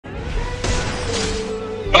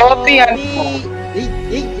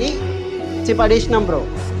పడేసినాం bro.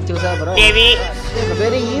 చూసా bro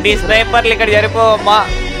స్నైపర్లు ఇక్కడ జరిపోమ్మా.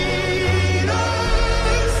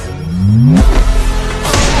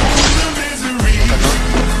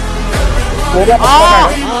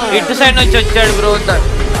 ఇటు సైడ్ నుంచి వచ్చాడు బ్రో.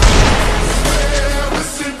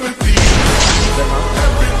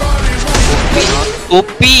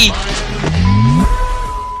 ఒప్పి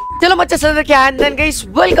చలో వచ్చేసరికి and then guys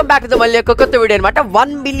welcome back to మళ్ళీ ఒక కొత్త వీడియో అనమాట.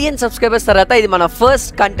 1 మిలియన్ సబ్స్క్రైబర్స్ తర్వాత ఇది మన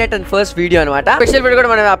first content and first video అనమాట. స్పెషల్ వీడియో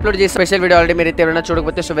కూడా మనం అప్లోడ్ చేసి స్పెషల్ వీడియో ఆల్రెడీ మీరు ఎవరైనా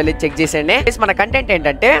చూడకపోతే సో వెళ్ళి చెక్ చేసేయండి. మన కంటెంట్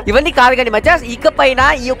ఏంటంటే ఇవన్నీ కాదు కానీ మధ్య ఇకపైన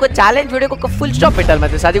ఈ యొక్క ఛాలెంజ్ వీడియోకి ఒక ఫుల్ స్టాప్ పెట్టాలి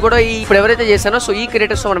మధ్య. అది కూడా ఇప్పుడు ఎవరైతే చేస్తానో సో ఈ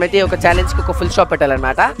క్రియేటర్స్ మనమైతే ఒక ఛాలెంజ్ కి ఒక ఫుల్ స్టాప్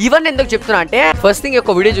పెట్టాలన్నమాట. ఇవన్నీ ఎందుకు చెప్తున్నా అంటే ఫస్ట్ థింగ్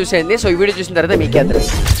ఒక వీడియో చూసేయండి. సో ఈ వీడియో చూసిన తర్వాత మీకే అందరూ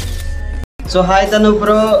సో హాయ్ తను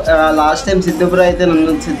bro. Last time Siddhu bro అయితే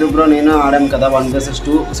సిద్ధు బ్రో నేను ఆడాం కదా 1 vs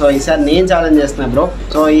 2. సో ఈసారి నేను ఛాలెంజ్ చేస్తున్నా బ్రో.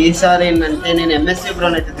 సో ఈసారి ఏంటంటే నేను ఎంఎస్సీ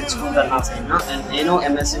బ్రోని అయితే తెచ్చుకుంటాను నా సైడ్. నేను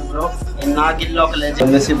ఎంఎస్సీ బ్రో నా గిల్లో ఒక లెజెండ్,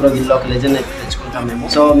 ఎంఎస్సీ బ్రో గిల్లో ఒక లెజెండ్ అయితే తెచ్చుకుంటాం మేము.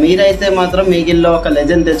 సో మీరైతే మాత్రం మీ గిల్లో ఒక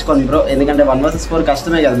లెజెండ్ తెచ్చుకోండి బ్రో. ఎందుకంటే 1 vs 4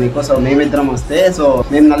 కష్టమే కదా మీకు. సో మేమిద్దరం వస్తే సో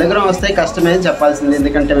మేము నలుగురం వస్తే కష్టమే చెప్పాల్సింది,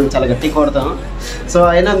 ఎందుకంటే మేము చాలా గట్టి కొడతాం. సో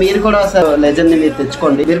అయినా మీరు కూడా లెజెండ్ని మీరు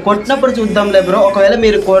తెచ్చుకోండి. మీరు కొట్టినప్పుడు చూద్దాంలే బ్రో. ఒకవేళ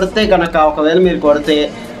మీరు కొడితే కనుక ఒకవేళ మీరు కొడితే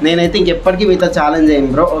నేనైతే ఇంకెప్పటికీ మీతో ఛాలెంజ్ చేయం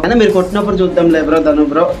బ్రో. అయినా మీరు కొట్టినప్పుడు చూద్దాంలే bro. Dhanu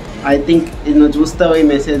bro I think ఇది నువ్వు చూస్తావు ఈ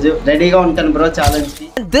మెసేజ్. రెడీగా ఉంటాను బ్రో ఛాలెంజ్ కి.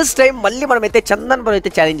 దిస్ టైం మళ్ళీ మనం అయితే చందన్ బ్రో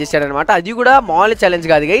అయితే ఛాలెంజ్ చేశాడనమాట. అది కూడా మామూలు ఛాలెంజ్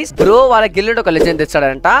కాదు గైస్. బ్రో వాళ్ళ గిల్ ఒక లెజెండ్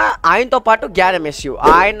తెచ్చాడంట. ఆయనతో పాటు గ్యాన్ ఎంఎస్యూ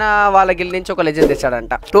ఆయన వాళ్ళ గిల్ నుంచి ఒక legend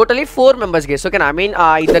తెచ్చాడంట. Totally 4 members guys. Okay I mean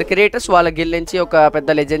ఇద్దరు క్రియేటర్స్ వాళ్ళ గిల్ నుంచి ఒక పెద్ద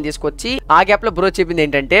లెజెండ్ తీసుకొచ్చి ఆ గ్యాప్ లో బ్రో చెప్పింది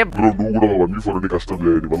ఏంటంటే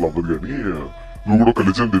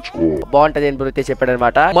బాగుంటది అని బ్రో అయితే చెప్పాడు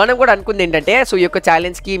అనమాట. మనం కూడా అనుకుంది ఏంటంటే సో ఈ యొక్క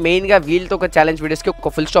ఛాలెంజ్ కి మెయిన్ గా వీళ్ళతో ఒక ఛాలెంజ్ వీడియోస్ కి ఒక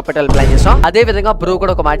ఫుల్ స్టాప్ పెట్టాలి ప్లాన్ చేస్తాం. అదే విధంగా బ్రో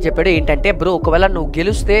కూడా ఒక మాట చెప్పాడు ఏంటంటే బ్రో ఒకవేళ నువ్వు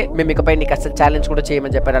గెలిస్తే మేము ఇకపై నీకు అసలు ఛాలెంజ్ కూడా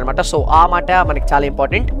చేయమని చెప్పాడు అనమాట. సో ఆ మాట మనకి చాలా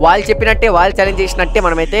ఇంపార్టెంట్. వాళ్ళు చెప్పినట్టే వాళ్ళు ఛాలెంజ్ చేసినట్టే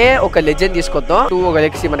మనమైతే ఒక లెజెండ్ తీసుకొద్దాం. ఒక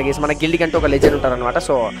లెక్సీ మన గిల్డ్ కంటే ఒక లెజెండ్ ఉంటారు అనమాట.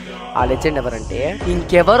 సో ఆ లెజెండ్ ఎవరంటే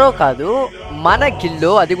ఇంకెవరో కాదు మన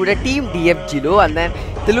గిల్లో, అది కూడా టీమ్ డిఎఫ్జీలో అండ్ దెన్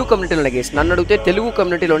తెలుగు కమ్యూనిటీలో గేస్. నన్ను అడిగితే Telugu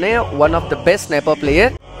కమ్యూనిటీలోనే one of the best sniper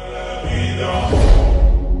player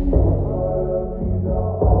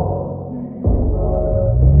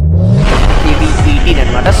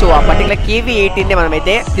అనమాట. సో ఆ పర్టికులర్ KV18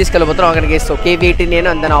 మనమైతే తీసుకెళ్ళబోతున్నాం అక్కడికి. సో KV18 నేను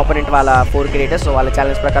అందరి ఆపోనెంట్ వాళ్ళ 4 క్రియేటర్స్. సో వాళ్ళ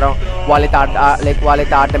ఛాలెంజ్ ప్రకారం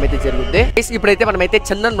వాళ్ళైతే ఆడటం అయితే జరుగుతుంది. ఇప్పుడైతే మనమైతే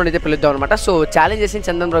చందన్ బ్రో అయితే పిలుద్దాం అనమాట. సో ఛాలెంజ్ చేసిన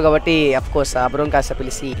చందన్ బ్రో కాబట్టి అఫ్ కోర్స్ ఆ బ్రోని కాస్త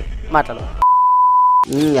పిలిచి మాట్లాడదాం.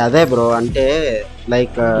 అదే బ్రో అంటే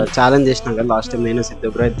లైక్ ఛాలెంజ్ చేసినాం కదా లాస్ట్ టైం నేను సిద్ధు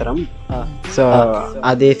బ్రో ఇద్దరం. సో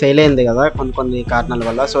అది ఫెయిల్ అయింది కదా కొన్ని కారణాల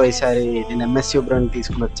వల్ల. సో ఈసారి నేను ఎంఎస్యూ బ్రోని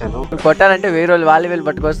తీసుకుని వచ్చాను. కొట్టాలంటే వేరే వాళ్ళు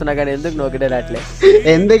పట్టుకొస్తున్నా కానీ ఎందుకు నువ్వు ఒకటే రాట్లే?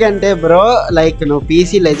 ఎందుకంటే బ్రో లైక్ నువ్వు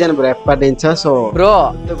పీసీ లెజెండ్ బ్రో ఎప్పటి నుంచో. సో బ్రో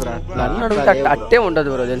అట్టే ఉండదు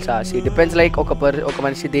బ్రో తెలుసా. డిపెండ్స్ లైక్ ఒక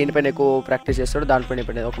మనిషి దేనిపైన ఎక్కువ ప్రాక్టీస్ చేస్తాడు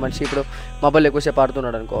దానిపైన. ఒక మనిషి ఇప్పుడు మొబైల్ ఎక్కువసేపు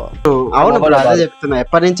ఆడుతున్నాడు అనుకో. అవును బ్రో అదే చెప్తున్నా.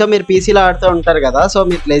 ఎప్పటి నుంచో మీరు పీసీలో ఆడుతూ ఉంటారు కదా. సో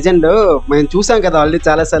మీరు లెజెండ్ మేము చూసాం కదా ఆల్రెడీ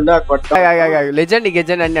చాలా సార్లు.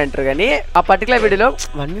 లెజెండ్ అని అంటారు కానీ ఆ పర్టికులర్ వీడియోలో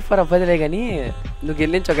 1v4 అవ్వదులే కానీ నువ్వు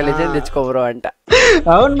గెలిచి ఒక లెజెండ్ తెచ్చుకో బ్రో అంట.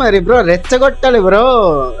 అవును మరి బ్రో రెచ్చగొట్టాలి బ్రో,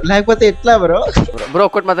 లేకపోతే ఎట్లా బ్రో? బ్రో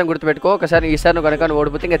ఒక్కటి మాత్రం గుర్తుపెట్టుకో, ఒకసారి ఈసారి నువ్వు కనుక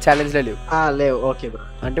ఓడిపోతే ఇంకా ఛాలెంజ్ లేవు. Okay bro.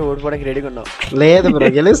 అంటే ఓడిపోవడానికి రెడీగా ఉన్నావు? లేదు బ్రో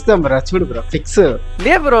గెలుస్తాం బ్రో. చూడు బ్రో ఫిక్స్.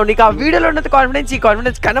 లే బ్రో నీకు ఆ వీడియోలో ఉన్నది కాన్ఫిడెన్స్, ఈ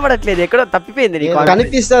కాన్ఫిడెన్స్ కనబడట్లేదు. ఎక్కడో తప్పిపోయింది.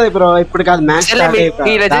 కనిపిస్తుంది బ్రో ఇప్పుడు కాదు మ్యాచ్.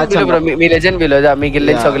 మీ లెజెండ్ పిలుదా? మీ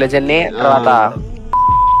గిల్లించి ఒక లెజెండ్ ని తర్వాత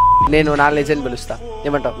నేను నా లెజెండ్ పిలుస్తా.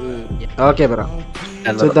 ఏమంటావు? ఓకే బ్రో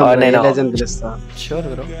చూద్దాం. నేను లెజెండ్ పిలుస్తా. Sure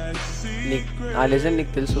bro. ఆ లెజెండ్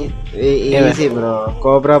నీకు తెలుసు? Easy bro.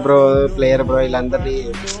 Cobra bro player bro వీళ్ళందరినీ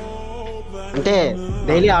అంటే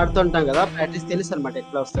డైలీ ఆడుతుంటాం కదా, ప్రాక్టీస్ తెలుసు అనమాట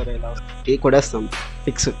ఎట్లా వస్తారు ఎలా వస్తారు. కొడేస్తాం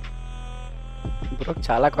ఫిక్స్ బ్రో.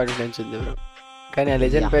 చాలా కాన్ఫిడెన్స్ ఉంది బ్రో, కానీ ఆ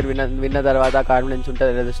లెజెండ్ పేరు విన్న తర్వాత కాన్ఫిడెన్స్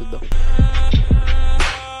ఉంటుంది లేదా చూద్దాం.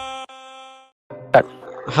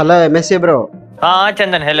 Hello MSc bro.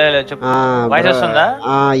 Chandan hello voice వస్తుందా?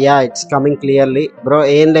 Yeah it's coming clearly bro.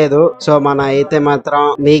 ఏం లేదు. సో మన అయితే మాత్రం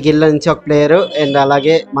మీ గిల్ నుంచి ఒక ప్లేయర్ అండ్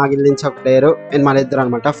అలాగే మా గిల్ నుంచి ఒక ప్లేయర్ అండ్ మన ఇద్దరు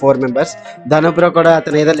అనమాట 4 members. ధను బ్రో కూడా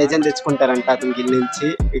అతను ఏదో లెజెండ్ తెచ్చుకుంటారంట అతని గిల్ నుంచి,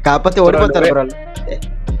 కాకపోతే ఓడిపోతారు బ్రో.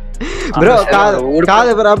 బ్రో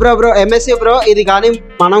కాదు బ్రో ఎంఎస్సీ బ్రో ఇది కానీ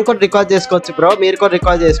మనం కూడా రికార్డ్ చేసుకోవచ్చు బ్రో. మీరు కూడా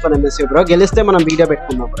రికార్డ్ చేసుకోండి ఎంఎస్సీ బ్రో. గెలిస్తే మనం వీడియో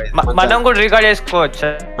పెట్టుకుందాం బ్రో. మనం కూడా రికార్డ్ చేసుకోవచ్చు.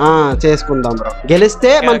 చేసుకుందాం బ్రో.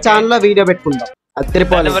 గెలిస్తే మన ఛానల్ లో వీడియో పెట్టుకుందాం.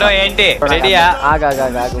 బ్రో ఏంటి రెడీయా? ఆగు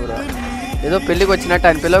బ్రో. ఏదో పెళ్లికి వచ్చినట్టు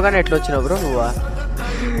అని పిలవగానే ఎట్లా వచ్చినావు బ్రో నువ్వా?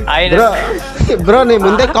 బ్రో నేను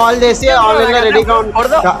ముందే కాల్ చేసి ఆల్రెడీ రెడీగా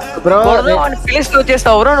బ్రో పిలిచి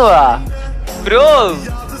వచ్చేస్తావు బ్రో నువ్వా? బ్రో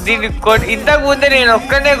దీన్ని ఇంతకు ముందే నేను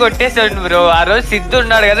ఒక్కనే కొట్టేసాను బ్రో. ఆ రోజు సిద్ధు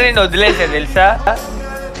ఉన్నాడు కదా, నేను వదిలేసాను తెలుసా.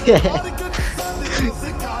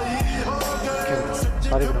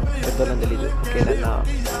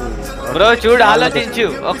 బ్రో చూడు, ఆలోచించు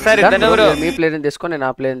ఒకసారి. ధను బ్రో మీ ప్లేయర్ తెచ్చుకో, నేను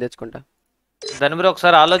ఆ ప్లేయర్ తెచ్చుకుంటా. ధను బ్రో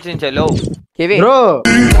ఒకసారి ఆలోచించాలో బ్రో.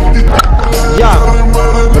 యా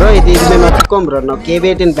బ్రో, ఇది మేము ఒప్పుకోం బ్రో. నాకు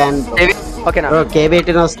KB18 బ్యాన్ ఓకేనా బ్రో.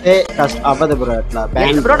 KB18 వస్తే కష్టం అవ్వదు బ్రో. అట్లా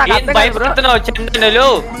బ్యాన్ బ్రో. నాకు అర్థం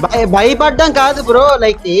భయపడుతున్నావు. భయపడ్డం కాదు బ్రో.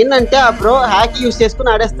 లైక్ ఏంటంటే ఆ బ్రో హ్యాక్ యూస్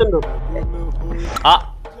చేసుకుని ఆడేస్తుండ్రు.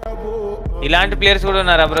 ఇలాంటి ప్లేయర్స్ కూడా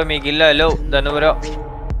ఉన్నారా బ్రో మీ గిల్లలో? ధను బ్రో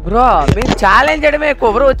బ్రో మీరు ఛాలెంజ్ చేయడమే ఎక్కువ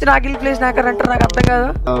బ్రో. వచ్చి నాకు గిల్ ప్లేస్ హ్యాకర్ అంటారు, నాకు అర్థం కాదు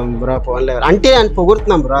బ్రో. ఫోన్లే అంటే అని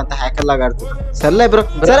పొగుడుతున్నాం బ్రో, అంత హ్యాకర్ లాగా ఆడుతున్నాం. సర్లే బ్రో,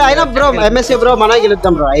 సరే అయినా బ్రో MSC బ్రో మనం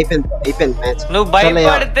గెలుద్దాం బ్రో. అయిపోయింది మ్యాచ్. నువ్వు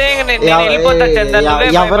భయపడితే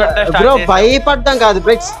బ్రో భయపడ్డం కాదు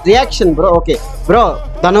bro, it's reaction bro. Okay bro,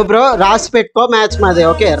 Dhanu bro రాసి పెట్టుకో మ్యాచ్ మాదే.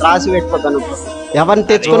 ఓకే రాసి పెట్టుకో ధను బ్రో. ఎవరిని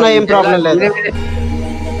తెచ్చుకున్నా ఏం ప్రాబ్లం లేదు.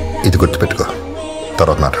 ఇది గుర్తుపెట్టుకో,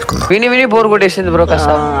 తర్వాత మాట్లాడుకుందాం. విని బోర్ కొట్టేసింది బ్రో.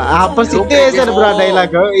 అప్పుడు సిద్ధు వేసారు బ్రో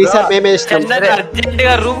డైలాగ్. ఈసారి మేమే ఇష్టం. అర్జెంట్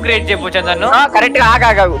గా రూమ్ క్రియేట్ చేయొచ్చు కరెక్ట్ గా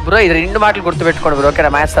ఆగా బ్రో. ఇది 2 మాటలు గుర్తుపెట్టుకోండి బ్రో. ఓకే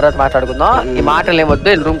మ్యాచ్ తర్వాత మాట్లాడుకుందాం. ఈ మాటలు ఏమొద్దు,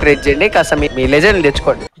 రూమ్ క్రియేట్ చేయండి. కాస్త మీ లెజెండ్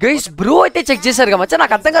తెచ్చుకోండి గైస్. బ్రో అయితే చెక్ చేశారు మచ్చా.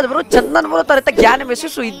 నాకు అర్థం కాదు బ్రో. చందన్ బ్రో తర్వాత జ్ఞానం వేసి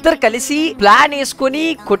సో ఇద్దరు కలిసి ప్లాన్ వేసుకుని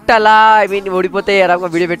కొట్టాలా, ఐ మీన్ ఓడిపోతే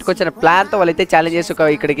వీడియో పెట్టుకొచ్చిన ప్లాన్ తో వాళ్ళైతే ఛాలెంజ్ చేసి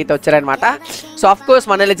ఇక్కడికి వచ్చారనమాట. సో ఆఫ్ కోర్స్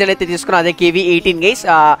మన లెజెండ్ అయితే తీసుకున్నాం, అదే KV18 గైస్.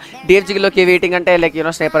 DFG లో KV18 అంటే లైక్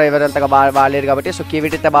స్నైపర్ ఎవరంతగా బాగాలేరు కాబట్టి సో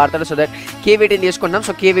KV18 అయితే బాడతాడు. సో దట్ KV18 తీసుకున్నాం.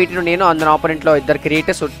 సో KV18 నేను అందులో ఆపోనెంట్ లో 2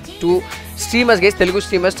 creators, 2 streamers guys. Telugu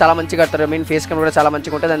streamers చాలా మంచిగా ఆడతారు. మీన్ ఫేస్ కమ్ కూడా చాలా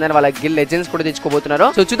మంచిగా ఉంటుంది. అండ్ వాళ్ళ గిల్ లెజెండ్స్ కూడా తెచ్చుకోబోతున్నారు.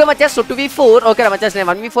 సో చూద్దాం వచ్చేసి. సో 2v4 ఓకే వచ్చేసి. నేను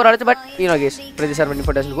 1v4 ఆడచ్చు, బట్ గైస్ ప్రతిసారి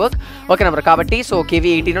 1v4 doesn't work. Okay number కాబట్టి సో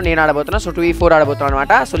KV18 నేను ఆడబోతున్నా. సో 2v4 ఆడబోతున్నాను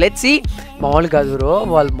అనమాట. So let's see. మామూలు కాదు బ్రో,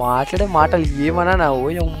 వాళ్ళు మాట్లాడే మాటలు ఏమన్నా నా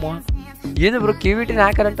ఓయమ్మా ఏదో బ్రో. KV18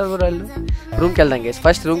 హ్యాకర్ అంటారు బ్రో వాళ్ళు. రూమ్కి వెళ్దాం గైస్.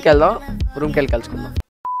 ఫస్ట్ రూమ్కి వెళ్దాం. రూమ్కి వెళ్ళి కలుసుకుందాం.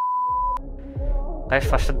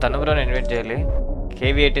 ఫస్ట్ ధను బ్రోని ఇన్వైట్ చేయాలి.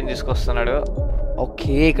 KV18 తీసుకొస్తున్నాడు.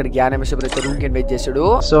 ఓకే ఇక్కడ జ్ఞానమేశ్వర బ్రో అయితే రూమ్కి ఇన్వైట్ చేశాడు.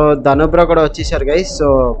 సో ధను బ్రో కూడా వచ్చేసారు గైస్. సో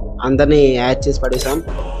అందరినీ యాడ్ చేసి పడేసాం.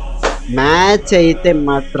 మ్యాచ్ అయితే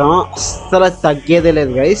మాత్రం అస్సలు తగ్గేదే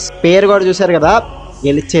లేదు గైస్. పేరు కూడా చూసారు కదా,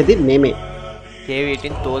 గెలిచేది మేమే.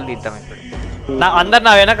 KV18 తోలు తీద్దాం ఇప్పుడు. అందరు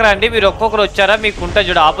నా వెనక రండి. మీరు ఒక్కొక్కరు వచ్చారా మీకు ఉంటా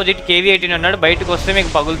చూడు. ఆపోజిట్ KV18 ఉన్నాడు, బయటకు వస్తే మీకు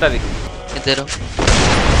పగులుతుంది. ఇద్దరు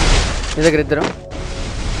మీ దగ్గర ఇద్దరు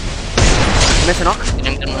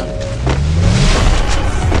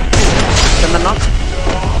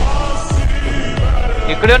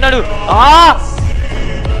ఇక్కడే ఉన్నాడు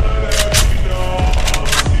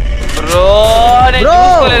బ్రో.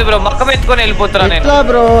 నేను బ్రో మక్కం ఎత్తుకొని వెళ్ళిపోతున్నా నేను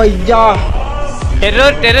బ్రో.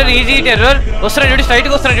 Terror easy terror. వస్తున్నా చూడు, స్ట్రైట్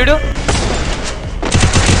గా వస్తున్నా చూడు.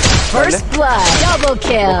 First blood, double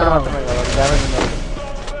kill.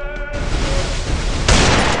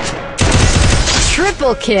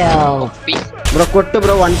 Triple kill. Bro కొట్టు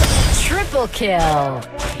బ్రో 1. Triple kill.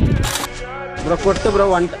 బ్రో కొట్టు బ్రో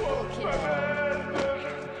 1.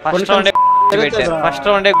 ఫస్ట్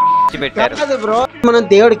రౌండ్ పెట్టారు బ్రో. మనం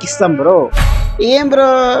దేవుడికి ఇస్తాం బ్రో. ఏం బ్రో,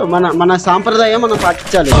 మన సాంప్రదాయం మనం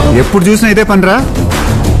పాటించాలి. ఎప్పుడు చూసినా ఇదే పనిరా,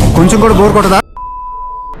 కొంచెం కూడా బోర్ కొట్టదా?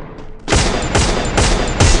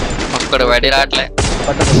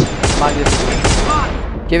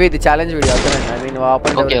 KV ఇది ఛాలెంజ్ వీడియో అర్థమైందా? నేను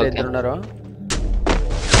ఆపోనెంట్ ఇద్దరు ఉన్నారు.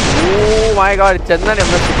 Oh my God, Chandan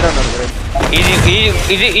MS ఇద్దరు ఉన్నారు బ్రో.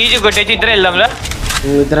 ఈజీ కొట్టేసి ఇద్దరు వెళ్దాంలా.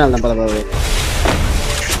 ఇద్దరు వెళ్దాం పద బాబు.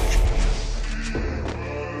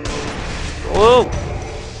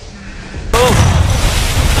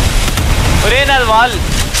 ఒరే నాది వాల్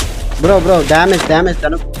బ్రో డ్యామేజ్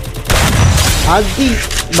తను అది,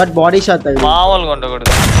 బట్ బాడీ షాట్ అది మామూలుగా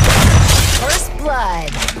ఉండకూడదు. First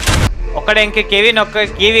blood. ఒక్కడే ఇంకే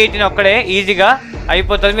KV18 ఒక్కడే ఈజీగా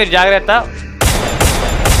అయిపోతుంది. మీరు జాగ్రత్త.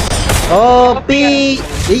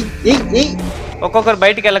 ఒక్కొక్కరు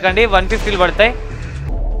బయటికి వెళ్ళకండి, 150 పడతాయి.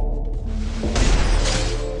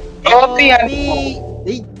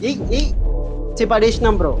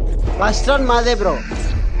 పడేసినాం బ్రో. ఫస్ట్ రౌండ్ మాదే బ్రో.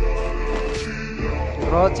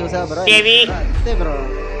 చూసా bro. Bro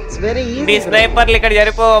it's very easy. స్నైపర్లు ఇక్కడ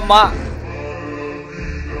జరిపోవమ్మా.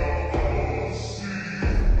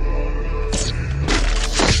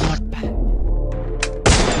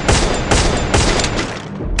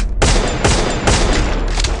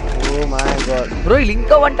 బ్రో వీళ్ళు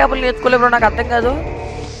ఇంకా 1 ట్యాపులు నేర్చుకోలే బ్రో, నాకు అర్థం కాదు.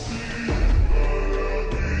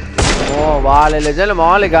 ఓ వాళ్ళ లెజెండ్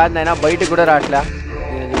మామూలు కాదు నాయన, బయటకు కూడా రావట్లే.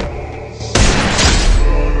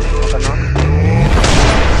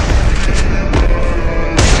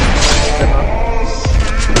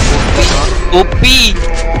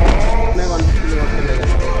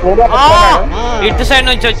 ఇటు సైడ్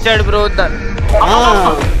నుంచి వచ్చాడు బ్రో.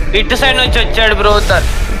 ఇటు సైడ్ నుంచి వచ్చాడు బ్రో.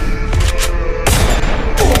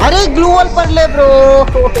 అరే గ్లూ వాల్ పడలే బ్రో.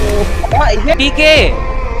 టీకే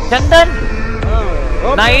చందన్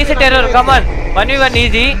నైస్ టెర్రర్ కమాన్ 1v1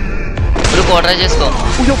 ఈజీ బ్రో కోట్రా చేసుకో.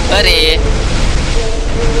 అరే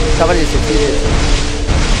కవర్ చేసి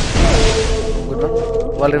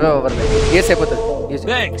వాళ్ళు రివైవ్ అవ్వరు. ఏస్ అయిపోతుంది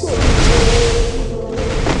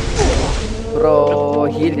బ్రో.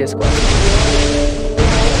 హీల్ చేసుకో.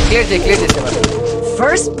 క్లియర్ చేసేవాళ్ళు.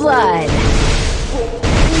 First blood.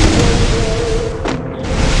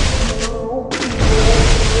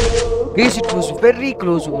 Guys, it was very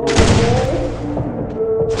close, bro.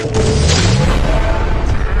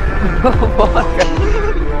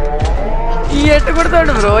 ఈ ఎట్టు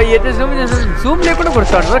కొడతాడు బ్రో. ఈ ఎట్టు జూమ్ లేకుండా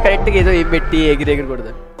కొడతాడు బ్రో. కరెక్ట్గా ఏదో ఏం పెట్టి ఎగిరి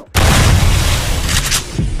కొడతాడు.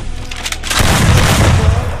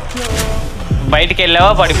 బయటికి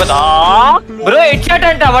వెళ్ళావా పడిపోతా బ్రో. హెడ్ షాట్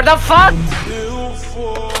అంట. What the fuck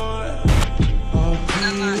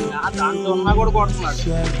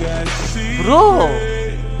bro.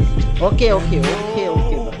 Okay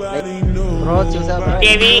bro చూసా bro.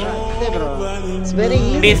 KV bro it's very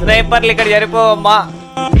easy. ఈ స్నైపర్లు ఇక్కడ జరిపోవమ్మా.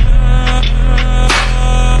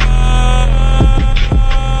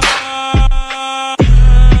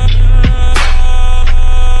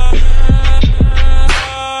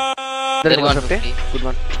 Good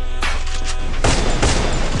morning.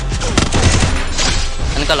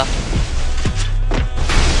 వెనకాల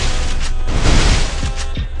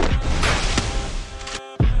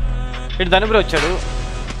ఇటు ధను బ్రో వచ్చాడు.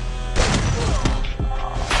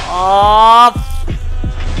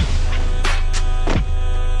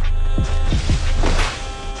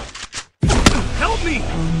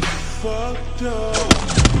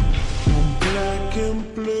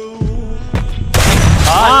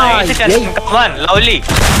 లవ్లీ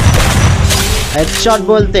हेड शॉट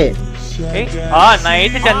बोलते.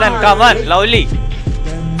 నైస్ చందన్ కమాన్ లవ్లీ.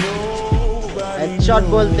 हेड शॉट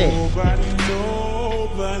बोलते.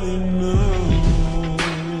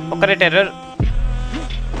 ఒకరే టెర్రర్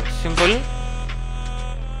సింపుల్.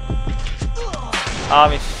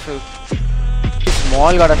 మిస్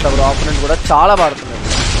స్మాల్ గా అట్లా బ్రో. ఆపోనెంట్ కూడా చాలా బాడుతున్నాడు.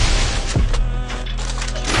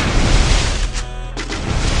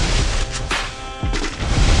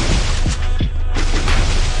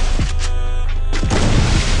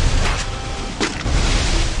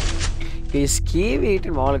 ఈ స్కీవ్ ఏంటి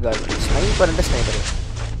మామూలుగా కాదు. స్నైపర్ అంటే స్నైపర్.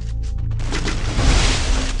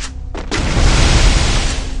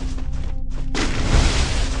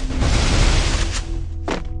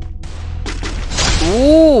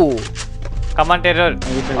 కమాన్ టెర్రర్.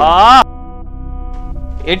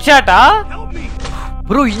 Head షాటా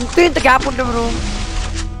bro. ఇంత గ్యాప్ ఉంటుంది బ్రో.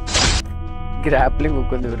 గ్రాప్లింగ్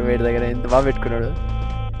హుక్ ఉంది బ్రో వేడి దగ్గర. ఎంత బాగా పెట్టుకున్నాడు.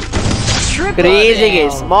 Crazy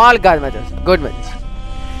game. స్మాల్ కాదు మ్యాచెస్. Good matches.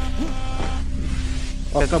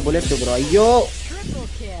 ఒక్క బుల్లెట్ బ్రో. అయ్యో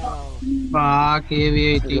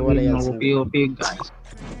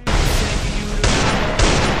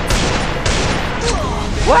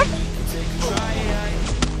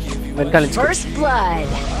First blood.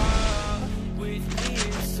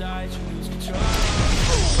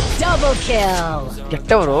 Double kill. ఎట్ట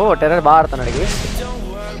బ్రో. టెర్రర్ బాగా ఆడుతున్నాడు.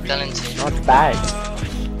 వెనకాల నుంచి నాట్ బ్యాడ్.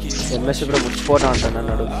 ఎంఎస్ బ్రో ముచ్చిపోతా ఉంటాను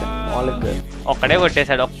నన్ను అడుగుతా. ఒక్కడే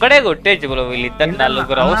కొట్టేసి బ్రో. వీళ్ళిద్దరు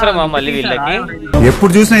నలుగురు అవసరమా మళ్ళీ వీళ్ళకి?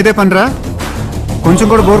 ఎప్పుడు చూసినా ఇదే పనిరా. కొంచెం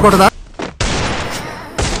కూడా బోర్ కొట్టదా?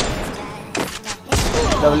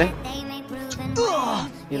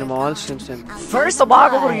 నేను మాల్ స్ట్రీమ్స్ ఫస్ట్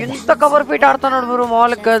బాగా బ్రో. ఎంత కవర్ ఫీట్ ఆడుతున్నాడు బ్రో.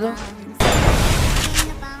 మాల్కి కాదు.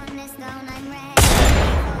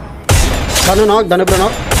 ధను బ్రో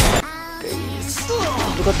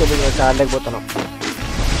ఎందుకో తెలియదు. చాలేకపోతున్నాం.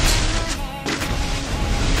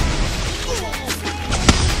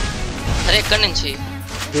 అరే ఎక్కడి నుంచి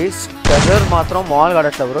టెర్రర్ మాత్రం మాల్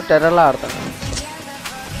ఆడట్లేదు బ్రో. టెర్రర్లా ఆడతాను.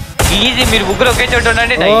 ఈజీ. మీరు ముగ్గురు ఒకే చోట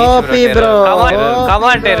ఉండండి.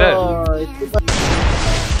 కమాన్ terror.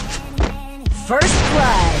 First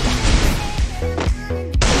blood.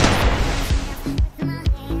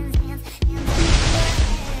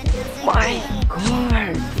 My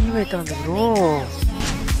God ఏమైతుంది బ్రో.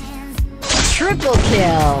 Triple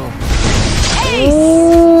kill.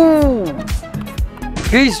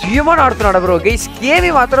 గైస్ ఏమని ఆడుతున్నాడు బ్రో. గైస్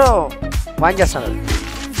కేవీ మాత్రం వాన్ చేస్తాడు.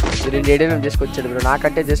 2 ఏడేళ్ళు చేసుకొచ్చాడు బ్రో.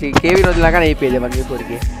 నాకంటే జస్ట్ ఈ కేవీ రోజులాగానే అయిపోయేది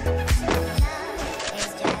 1v4కి.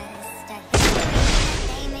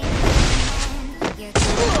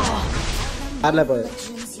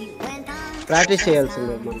 ప్రాక్టీస్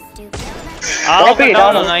చేయాల్సిందే.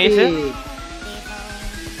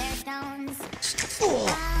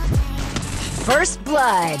 First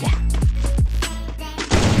blood.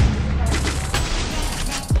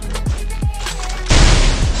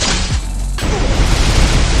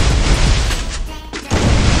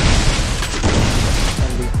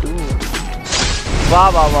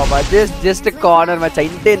 వా జస్ట్ కార్నర్ మ్యాచ్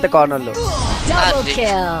ఇంత కార్నర్ లో Double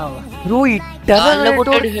kill. బ్రో ఈ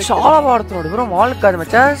చాలా వాడుతున్నాడు బ్రో మాల్ కాదు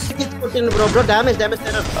మచాస్ bro bro damage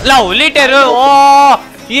lovely terror ఓ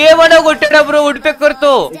ఏమన్నా కొట్టాడా బ్రో వుడ్ పెక్కర్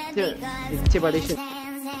తో ఇచ్చి పడేసి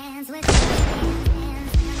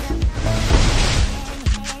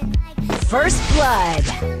First blood.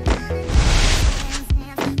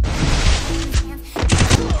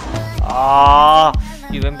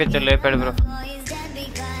 ఇవేం పిక్చర్ లేపాడు bro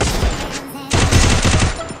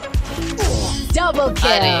Double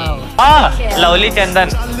kill. Lovely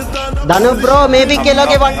Chandan धनु ब्रो मैं भी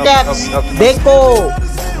खेलोगे वन टैप्स देखो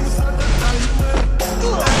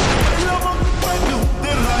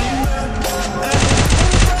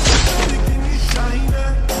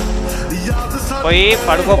పోయి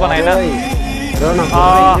పడుకోపనైనా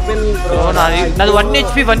నాది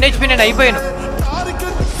 1 HP నేను అయిపోయాను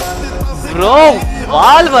బ్రో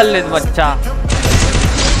వాల్ వల్లేదు మచ్చా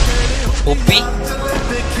ఒప్పి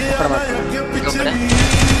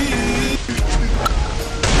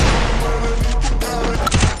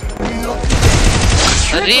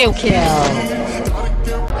అరే Kill.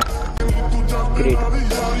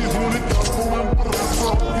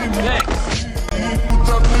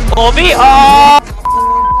 ఓబి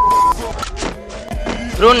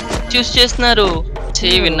బ్రో చూస్ చేస్తున్నారు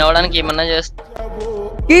విన్ అవ్వడానికి ఏమన్నా చేస్తారు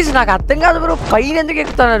ప్లీజ్ నాకు అర్థం కాదు బ్రో పైన ఎందుకు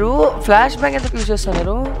ఎక్కుతున్నారు ఫ్లాష్ బ్యాంక్ ఎందుకు యూజ్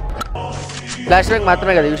చేస్తున్నారు ఫ్లాష్ బ్యాంక్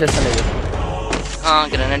మాత్రమే కదా యూజ్ చేస్తున్నారు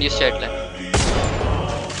గ్రెనేడ్ యూస్ చేయట్లే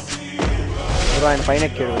బ్రో ఆయన పైన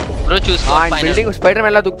ఎక్కాడు బ్రో చూసుకో ఆయన బిల్డింగ్ స్పైడర్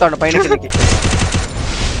మ్యాన్ లా దూకుతాడు పైన కిందకి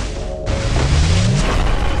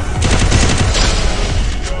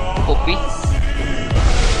ఒప్పి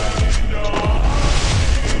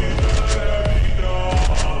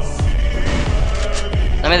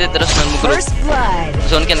నా మీద ఇద్దరు వస్తున్నారు ముగ్గురు First blood.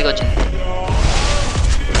 జోన్ కిందకి వచ్చింది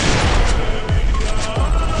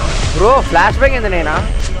బ్రో ఫ్లాష్ బ్యాంక్ ఏంది నేనా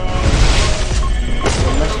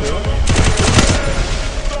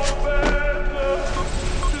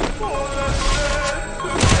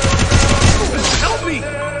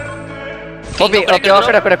ఓకే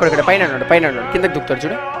అక్కడ పైన ఉన్నాడు కిందకి దుక్కుతాడు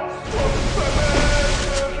చూడు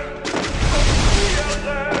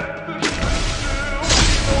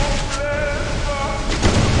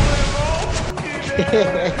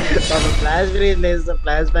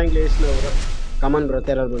flash bank లేసినావు bro come on bro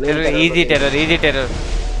terror easy terror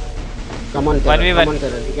come on 1v1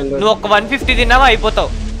 నువ్వు ఒక 150 తిన్నావా అయిపోతావు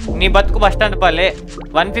నీ బతుకు బస్ స్టాండ్ పాలే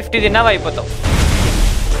 150 తిన్నావా అయిపోతావు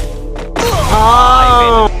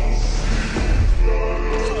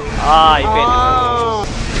అయిపోయింది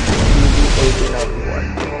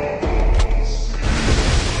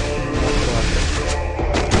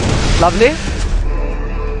లవ్లీ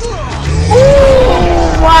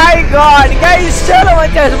మై గాడ్ గైస్ చాలా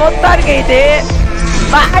వచ్చేసి మొత్తానికి అయితే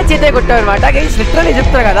మ్యాచ్ అయితే కొట్టారు అనమాట గైస్ లిటరల్లీ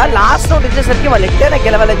చెప్తారు కదా లాస్ట్ రౌండ్ వచ్చేసరికి వాళ్ళు ఎట్టైనా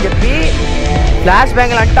గెలవాలని చెప్పి ఫ్లాష్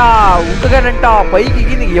బ్యాంగ్ అంట ఉక్కగానంట పైకి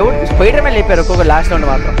ఎవరు స్పైడర్ మ్యాన్ లేపారు ఒక్కొక్క లాస్ట్ రౌండ్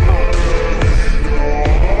మాత్రం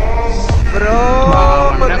బ్రో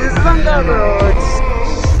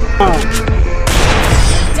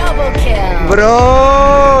Double kill. బ్రో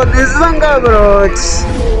నిజంగా బ్రో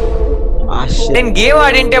నేను గేమ్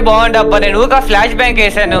ఆడింటే బాగుండు అబ్బా నేను ఊక ఫ్లాష్ బ్యాంక్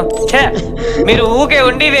వేసాను మీరు ఊకే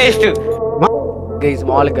ఉండి వేస్ట్ గైస్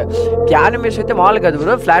మామూలుగా క్యాన్ మిస్ అయితే మామూలు కాదు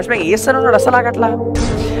బ్రో ఫ్లాష్ బ్యాంక్ వేస్తాను అసలు అట్లా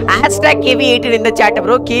KV18 in the chat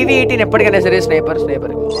bro KV18 ఎప్పటికైనా సరే స్నైపర్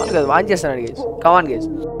మామూలు కాదు వాన్ చేస్తాను గైస్ కమాన్ గైస్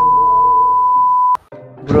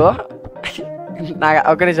బ్రో నాకు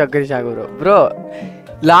ఒక నిమిషం bro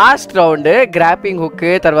last round grabbing hook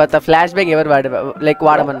తర్వాత ఫ్లాష్ బ్యాంక్ ఎవరు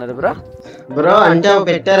వాడమన్నారు బ్రో బ్రో అంటే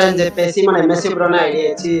పెట్టారని చెప్పేసి మన ఎంఎస్సి బ్రోనే ఐడియా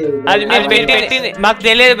ఇచ్చి అది మీరు పెట్టింది మాకు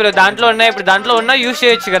తెలియదు బ్రో దాంట్లో ఉన్నాయి ఇప్పుడు దాంట్లో ఉన్నా యూస్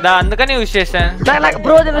చేయొచ్చు కదా అందుకని యూస్ చేశాను నాకు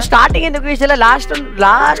బ్రో నేను స్టార్టింగ్ ఎందుకు యూస్ చేయాలి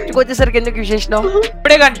లాస్ట్కి వచ్చేసరికి ఎందుకు యూస్ చేసినావు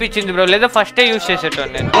ఇప్పుడే కనిపించింది బ్రో లేదా ఫస్టే యూస్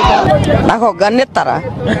చేసేటోని నేను నాకు ఒక గన్ ఇస్తారా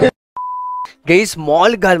గైస్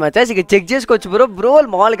మాల్ కాదు మచ్చా ఇక చెక్ చేసుకోవచ్చు బ్రో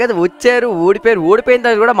మాల్ కాదు వచ్చారు ఓడిపోయిన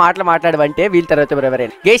తర్వాత కూడా మాట్లాడవంటే వీళ్ళ తర్వాత బ్రో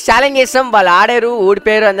ఎవరైనా గైస్ ఛాలెంజ్ చేస్తాం వాళ్ళు ఆడారు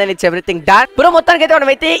ఓడిపోయారు and it's everything done bro మొత్తానికి అయితే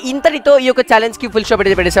మనమైతే ఇంతటితో ఈ యొక్క ఛాలెంజ్ కి ఫుల్ స్టాప్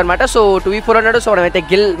అయితే పెట్టేసాం అనమాట సో 2v4 అన్నాడు సో మనమైతే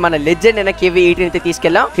గిల్ మన లెజెండ్ అయినా KV18 అయితే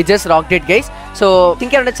తీసుకెళ్ళాం it just rock dead guys so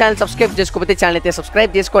ఇంకేమైనా ఛానల్ సబ్స్క్రైబ్ చేసుకోకపోతే ఛానల్ అయితే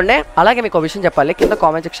సబ్స్క్రైబ్ చేసుకోండి అలాగే మీకు ఒక విషయం చెప్పాలి కింద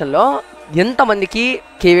కామెంట్ సెక్షన్ లో ఎంతమందికి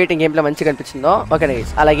కేవీఐటీ గేమ్ ప్లే మంచిగా అనిపించిందో ఓకే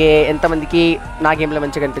గైస్, అలాగే ఎంతమందికి నా గేమ్ ప్లే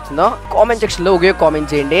మంచిగా అనిపించిందో కామెంట్ సెక్షన్ లో ఒకే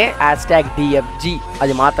కామెంట్ చేయండి #DFG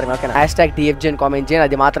అది మాత్రమే ఓకే #DFG అని కామెంట్ చేయండి,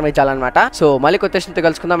 అది మాత్రమే చాలన్నమాట. సో మళ్ళీ కొత్త విషయంతో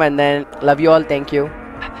కలుసుకుందాం and then love you all, thank you.